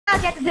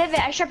at the divot.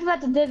 I shot people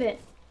at the divot.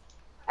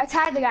 I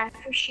tied the guy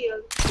for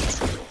shield.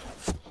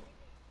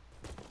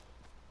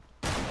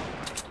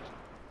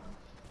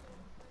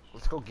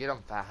 Let's go get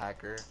him, fat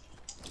hacker.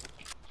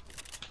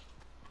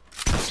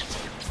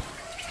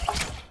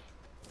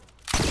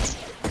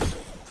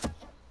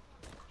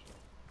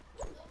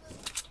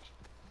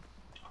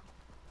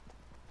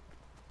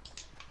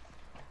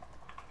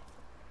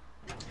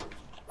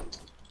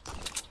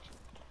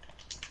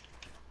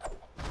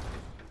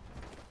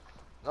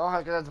 No,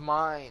 hacker, that's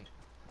mine.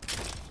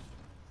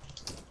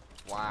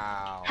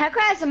 Wow. Hacker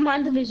has a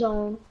mind of his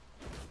own.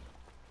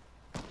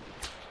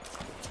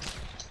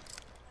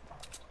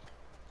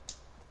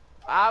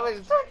 I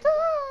was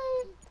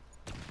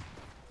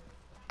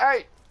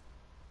Hey!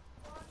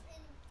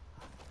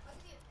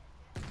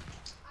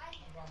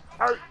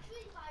 Hey!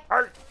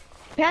 Hey!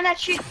 Behind that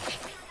shit.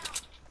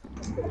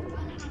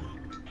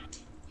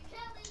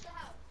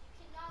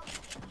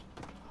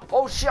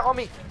 Oh shit on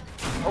me!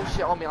 Oh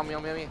shit on me, on me,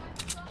 on me, on me.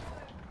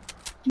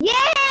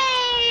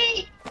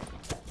 Yay!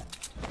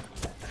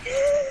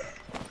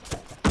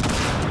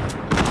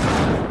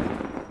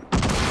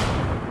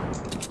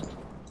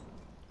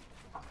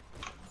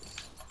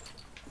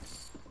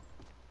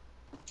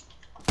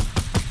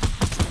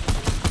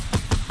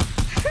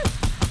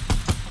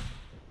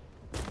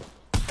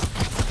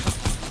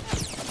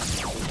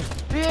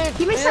 Big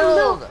Give me some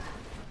build. loot.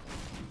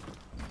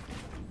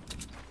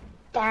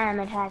 Damn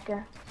it,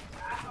 hacker.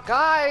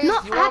 Guys,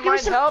 No, you won't mind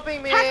some,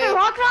 helping me. Hacker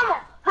rock ammo.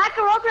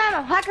 Hacker rock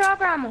ammo. Hacker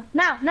rock ammo.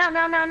 Now, now,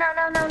 now, now, now,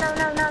 now, now, now,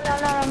 now, now, now,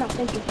 now, now.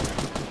 Thank you.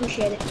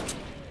 Appreciate it.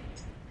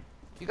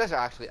 You guys are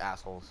actually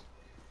assholes.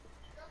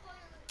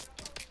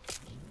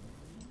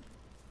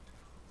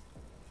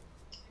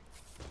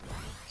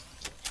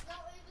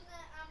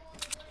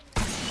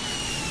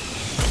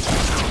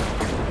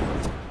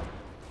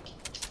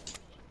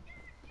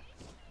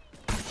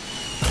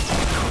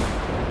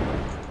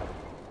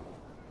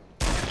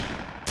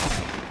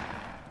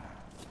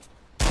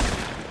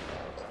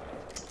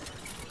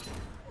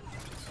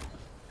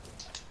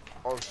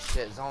 Oh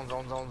shit, zone.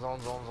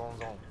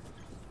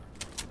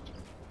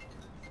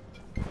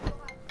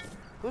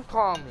 Who's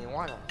calling me?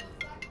 Why not?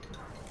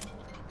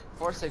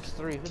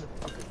 463, who the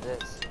fuck is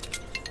this?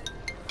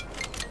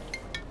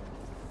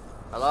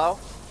 Hello?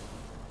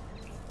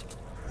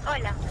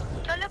 Hola,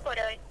 solo por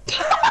hoy.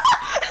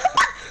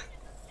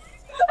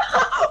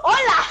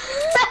 Hola!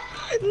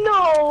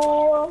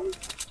 No!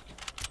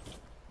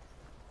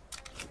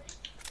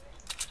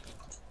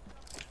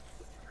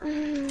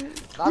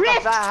 Not the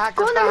Rift! fat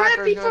hacker, Go to fat Rift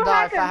hacker's before gonna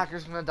die, hacker. fat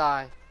hacker's gonna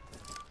die.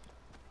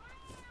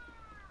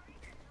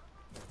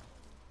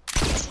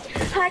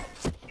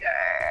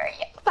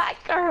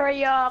 Hacker,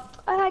 hurry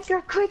up. Hacker,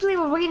 quickly,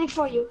 we're waiting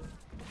for you.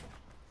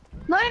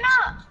 No, you're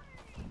not.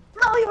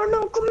 No, you're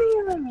not. Come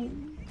here.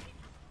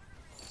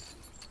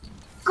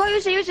 Go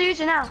use it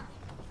now.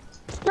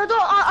 No,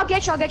 don't. I'll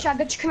get you. Come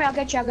here, I'll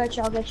get you.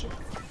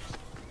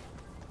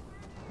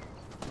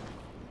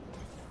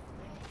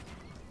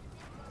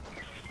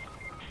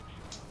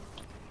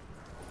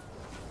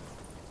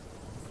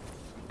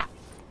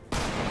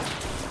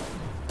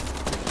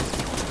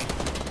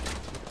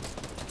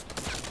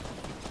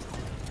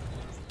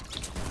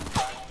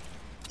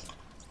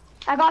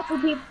 I got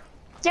 2 people.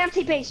 Damn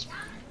T-Pace.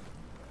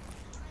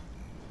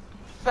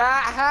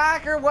 Fat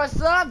hacker, what's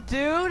up,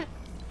 dude?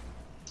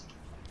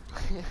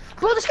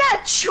 Bro, this guy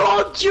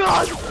chug.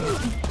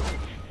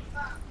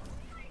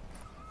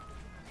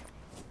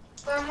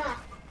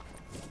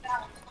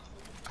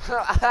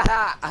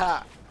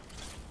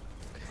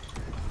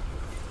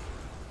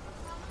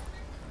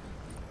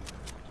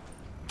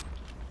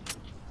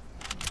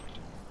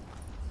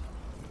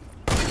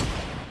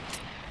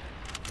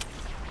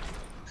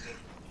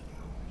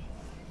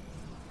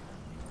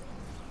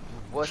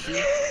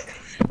 Wussy.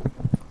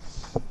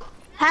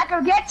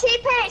 Hacker, get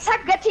T-Pace.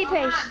 Hacker, get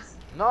T-Pace.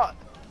 No,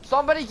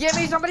 somebody give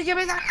me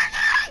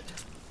that.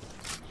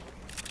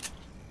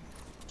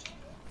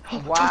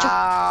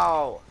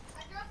 Wow.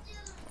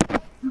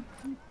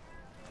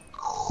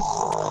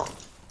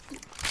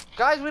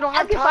 Guys, we don't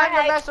have time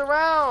to mess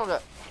around.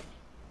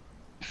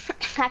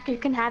 Hacker, you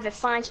can have it.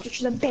 Fine,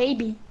 you're a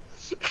baby.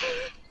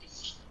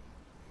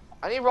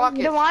 I need rockets.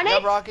 You don't want You it?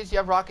 have rockets? You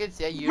have rockets?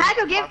 Yeah, you.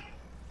 Hacker, give.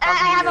 I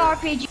have an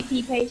RPG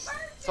T-Pace.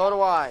 So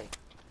do I.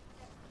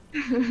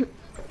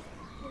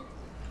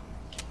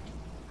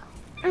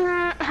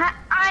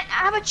 I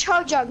have a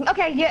chug jug.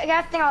 Okay, yeah,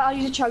 I think I'll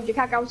use a chug jug.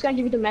 Hacker, I was gonna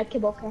give you the med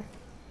kit, okay?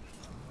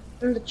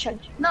 And the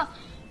chug jug. No,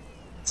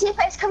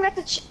 T-Pace, come get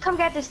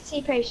this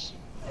T-Pace.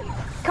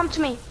 Come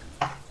to me.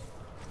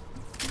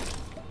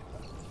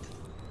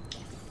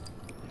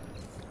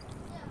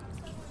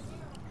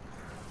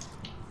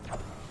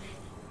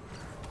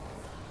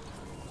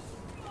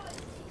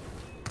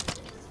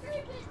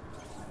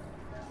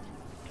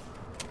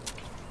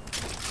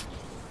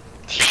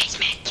 T-Pace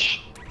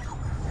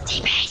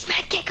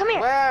med kit, come here.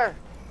 Where?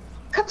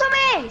 Come to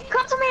me!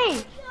 Come to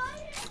me!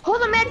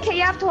 Hold the med kit,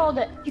 you have to hold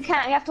it. You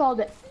can't, you have to hold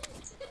it.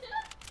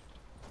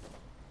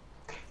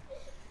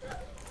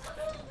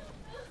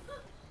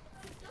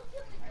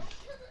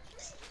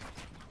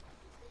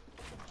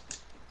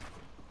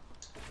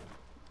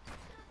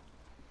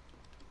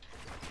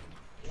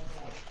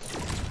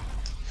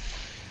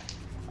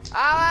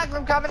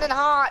 rockets, I'm coming in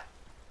hot.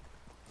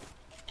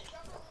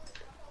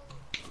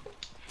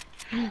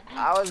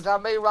 I was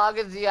coming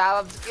rockets, yeah,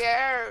 I'm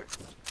scared.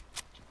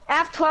 I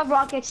have 12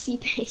 rockets,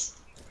 T-Pace.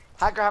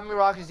 Hacker, how many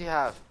rockets do you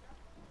have?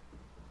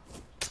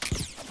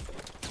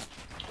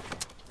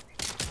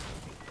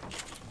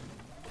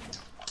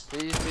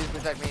 Please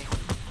protect me.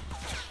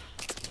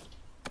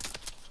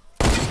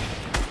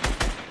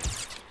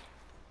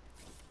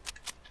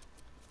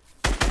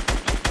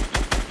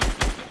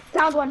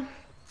 Downed one.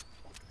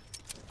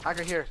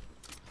 Hacker here.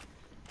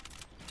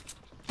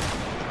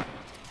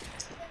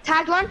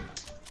 Tagged one.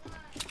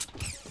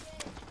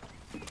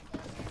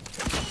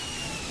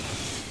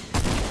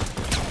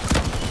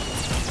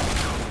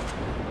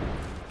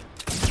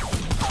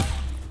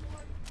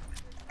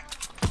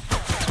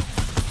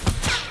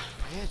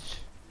 Bitch.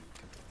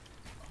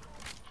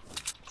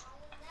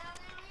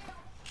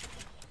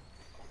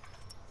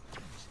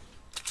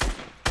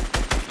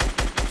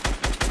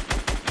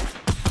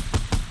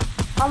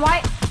 On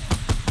white.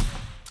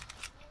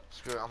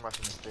 Screw it, I'm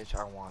rushing this bitch, I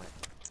don't want it.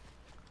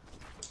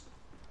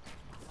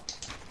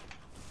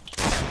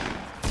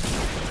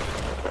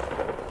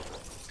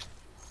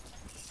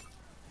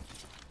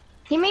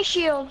 Give me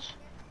shields.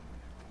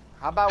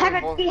 How about we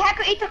Hacker, both...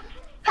 Hacker, eat the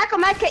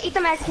medkit, eat the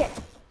medkit.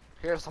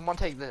 Here, someone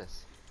take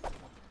this.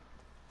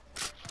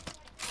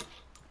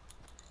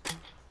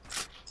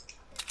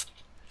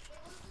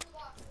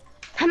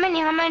 How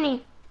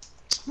many?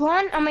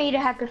 One, I'm gonna eat a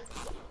Hacker.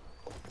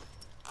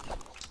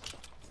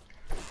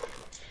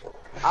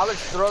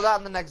 Alex, throw that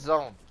in the next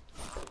zone.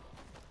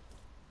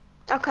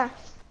 Okay.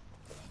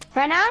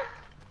 Right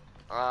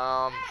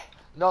now?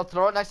 No,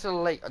 throw it next to the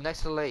lake,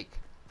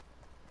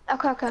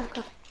 Okay.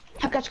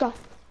 Hacker, let's go.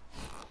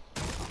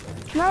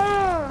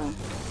 No.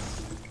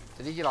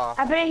 Did he get off?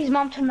 I bet his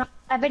mom turned off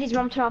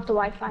the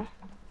Wi-Fi.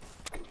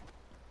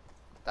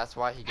 That's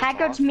why he gets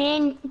Hacker's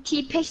off.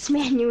 T-Pace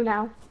menu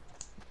now.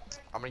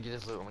 I'm gonna get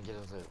his loot,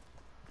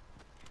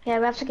 Yeah,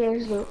 we have to get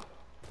his loot.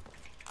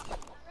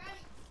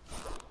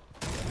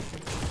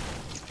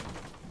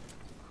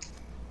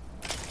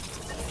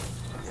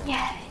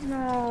 Yeah,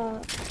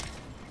 no.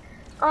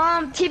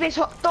 T-Pace,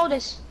 throw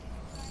this.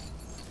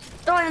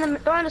 Throw it in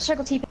the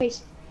circle,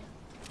 T-Pace.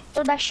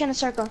 Throw that shit in the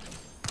circle.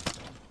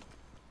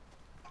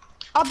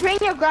 I'll bring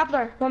your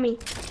grappler for me.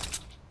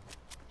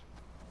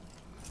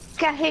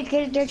 Okay, hey,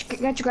 get your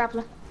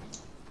grappler.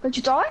 Did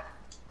you throw it?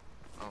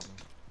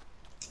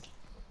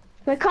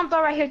 Wait, come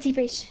throw right here,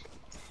 T-Pace.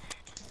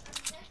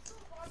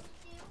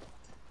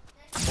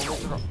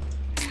 Oh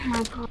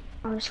my god,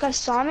 this guy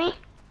saw me?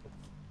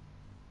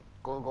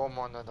 Go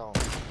more on the dome.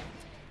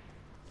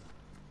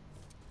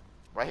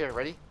 Right here,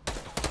 ready?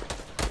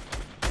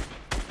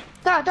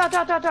 Throw it.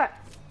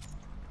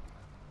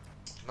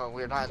 No,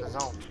 we're not in the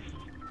zone.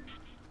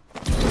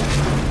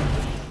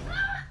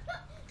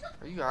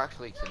 Are you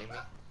actually kidding me?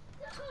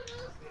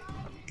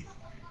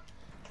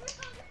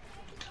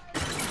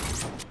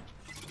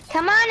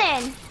 Come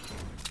on in.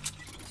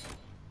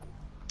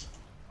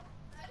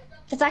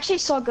 It's actually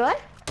so good.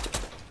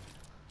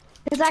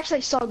 It's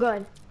actually so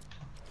good.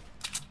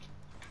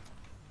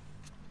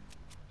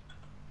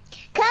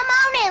 Come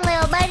on in,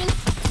 little buddy.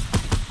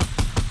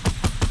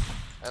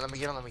 Hey, let me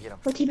get him.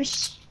 What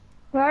T-Pace?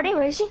 Where are they?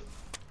 Where is he?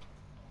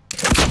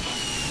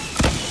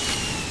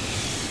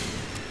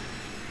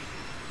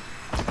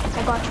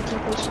 I got you,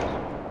 T-Pace.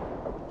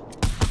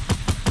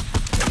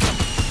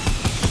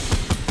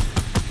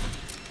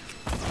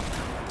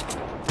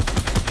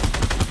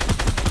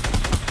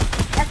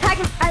 Attack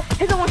him!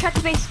 Here's a one-shot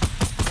T-Pace.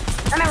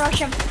 I'm gonna rush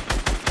him.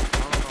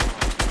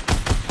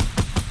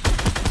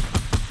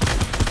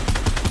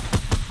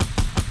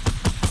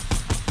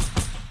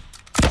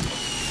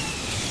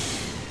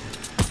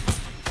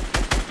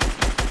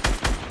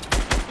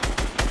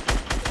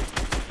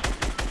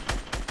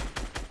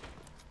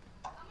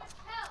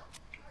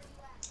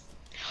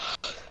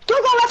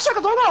 Don't go left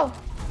circle, don't go!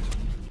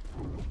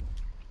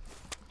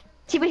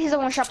 T-Pace is a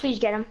one-shot, please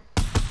get him.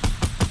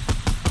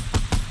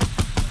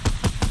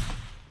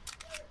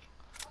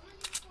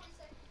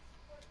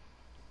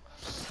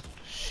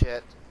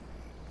 Shit.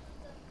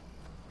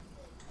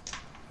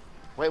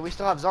 Wait, we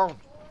still have zone.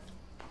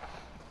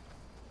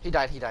 He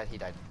died.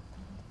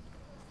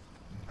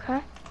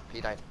 Okay.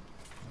 He died.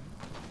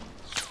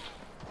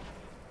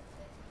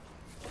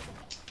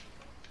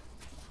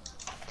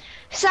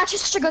 It's actually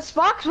such a good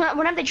spot, because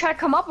whenever they try to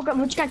come up, we're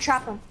just gonna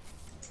trap them.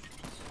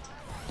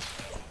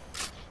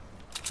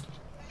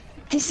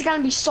 This is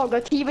gonna be so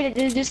good.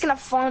 They're just gonna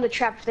fall in the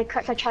trap if they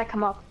try to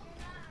come up.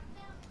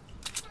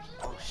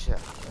 Oh shit.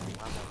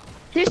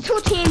 There's two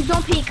teams,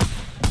 don't peek.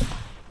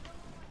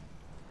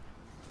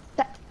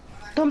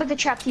 Don't make the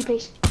trap,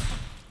 T-Pace.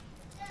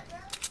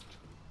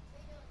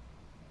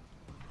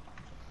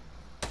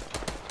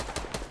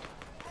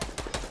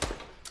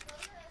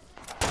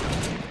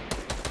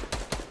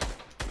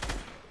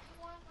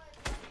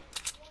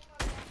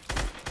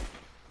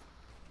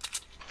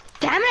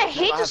 Damn it, I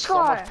hate the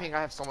score. I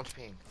have so much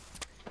ping.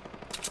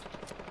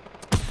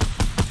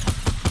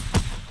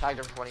 Tagged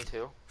him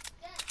 22.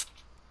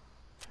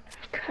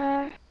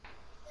 Okay.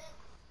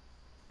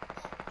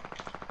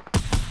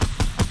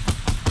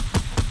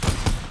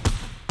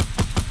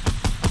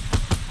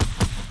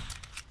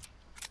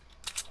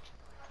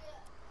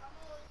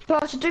 Bro,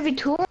 it's a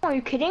 3v2? Are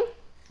you kidding?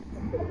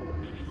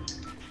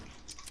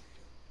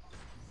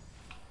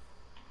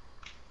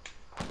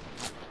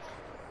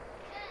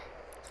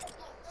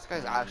 This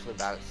guy's actually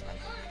bad at sniping.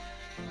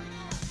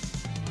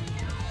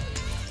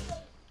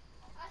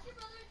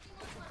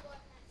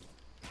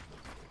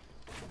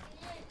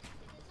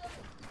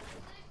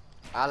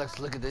 Alex,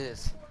 look at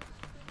this.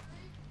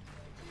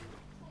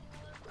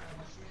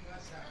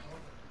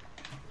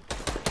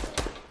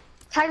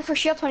 Tiger for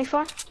shield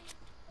 24.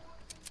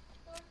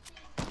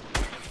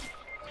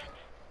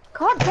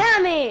 God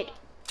damn it!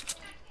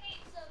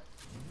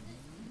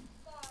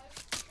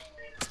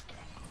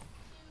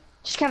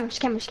 Just come, just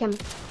come, just come.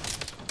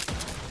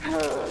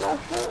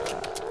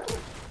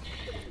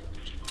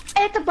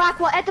 At the back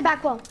wall, at the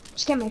back wall.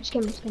 Just come here, just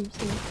come here, just come here, just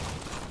come here.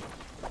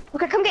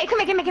 Okay, come get, come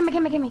here, come here, come here,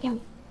 come here, come here, come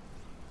here.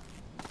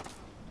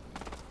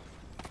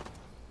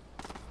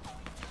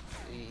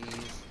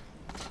 Please.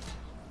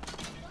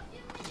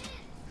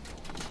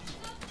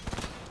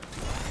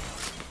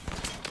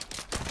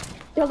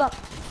 Build up.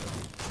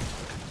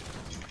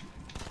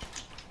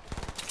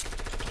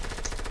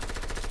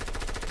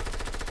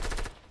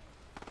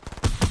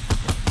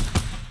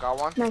 Got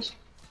one. Nice.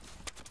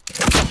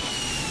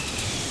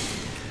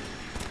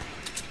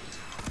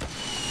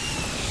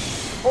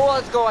 Oh,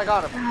 let's go. I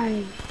got him.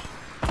 Nice.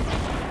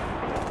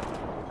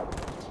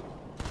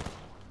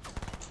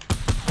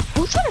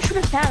 Who's trying to shoot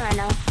us down right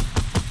now?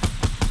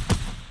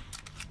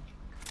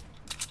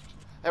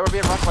 Hey, we're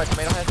being rushed by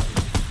Tomato Head.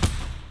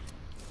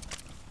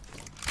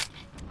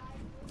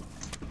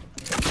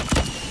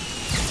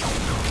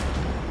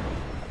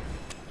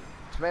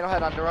 Tomato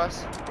Head under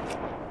us.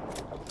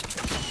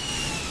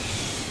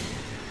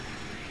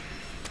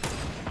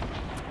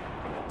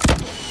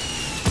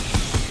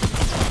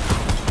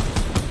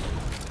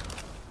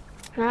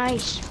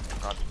 Nice.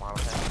 Got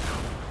Tomato Head.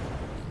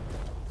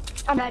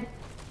 I'm dead.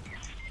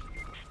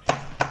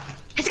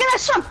 He's gonna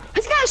storm!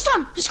 He's gonna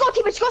storm! Just go,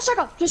 team, just go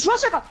circle! Just run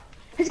circle!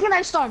 He's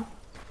gonna storm.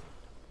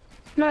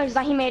 No, he's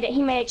not. He made it.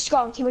 He made it. Just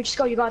go, team, just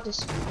go. You got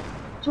this.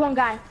 It's one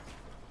guy.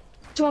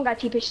 It's one guy,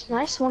 TP.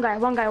 Nice. One guy,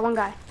 one guy, one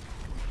guy.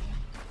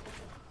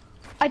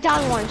 I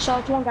downed one, so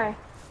it's one guy.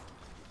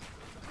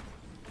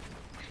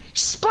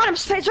 Spot him!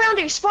 It's right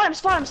under you. Spot him!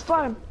 Spot him!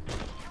 Spot him!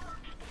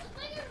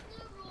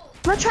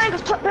 Build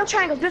triangles! Build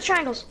triangles! Build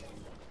triangles!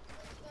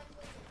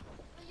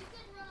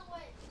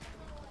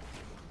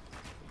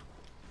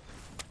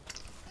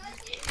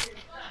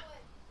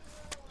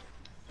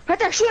 Right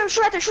there! Shoot him!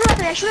 Shoot right there! Shoot right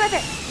there! Shoot right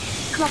there!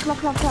 Come on! Come on!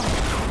 Come on! Come on!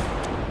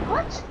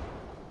 What?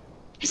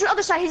 He's on the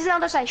other side! He's on the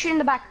other side! Shoot in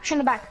the back! Shoot in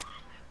the back!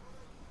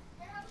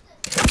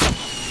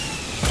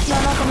 No,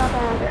 nothing,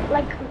 nothing.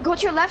 Like, go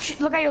to your left.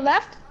 Look at your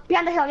left.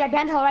 Behind the hill. Yeah,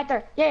 behind the hill, right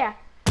there. Yeah, yeah.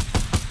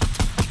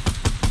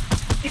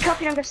 Be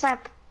careful, you don't get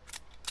sniped.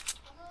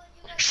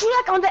 Shoot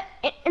like on the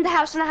in the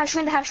house. In the house. Shoot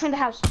in the house. Shoot in the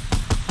house.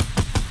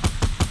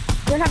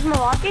 You don't have more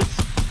rockets.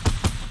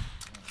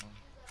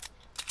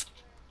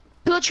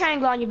 Build a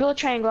triangle on you. Build a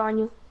triangle on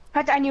you.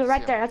 Right there. I knew it.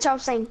 Right there. That's what I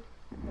was saying.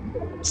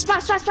 Spam,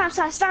 spam, spam,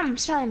 spam, spam,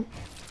 spam.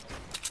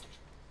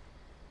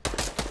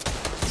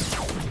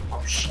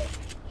 Oh shit.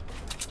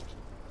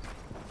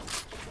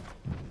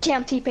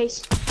 Damn,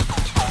 T-Pace.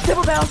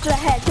 Double barrel to the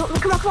head. Come on,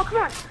 come on,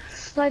 come on.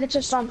 No, that's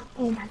just on.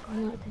 Oh my god,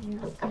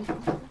 no,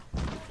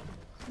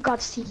 God,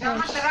 T-Pace.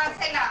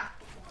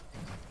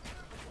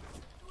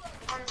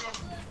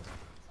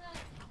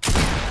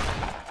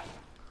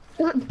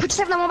 Put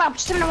 7 on one bound, put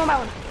 7 on one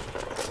bound.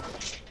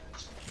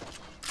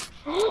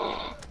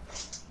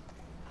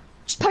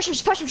 Just push him,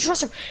 just push him, just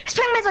rush him. He's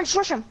playing mid, just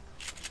rush him.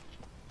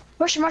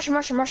 Rush him, rush him,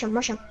 rush him, rush him,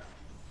 rush him.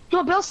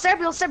 No, build sir,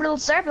 build sir,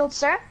 build sir, build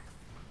sir.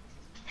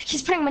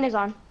 He's putting minis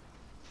on.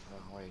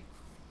 Oh, wait.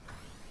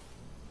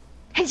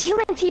 He's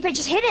healing, T-Pace,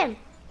 just hit him.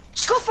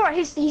 Just go for it,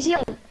 he's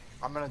healing.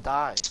 I'm gonna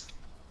die.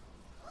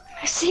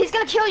 He's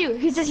gonna kill you,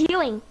 he's just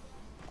healing.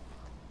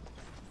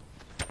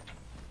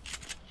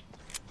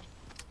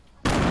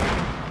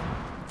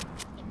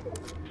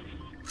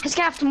 He's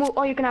gonna have to move,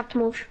 oh, you're gonna have to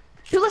move.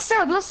 Build a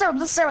stairway, build a stairway,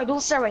 build a stairway, build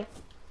a stairway.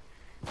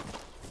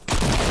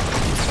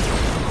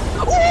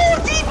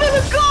 Oh, T-Pace,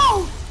 let's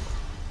go!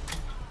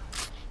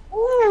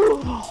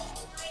 Ooh.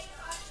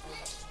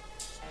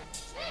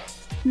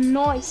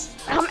 Nice.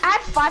 I'm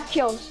at 5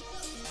 kills.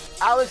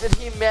 Alex and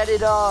he met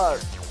it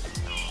up.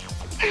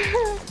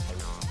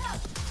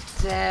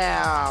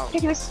 Damn.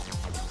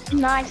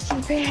 Nice,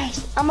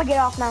 T-Pace. I'm gonna get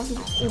off now.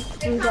 He's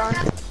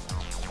gone.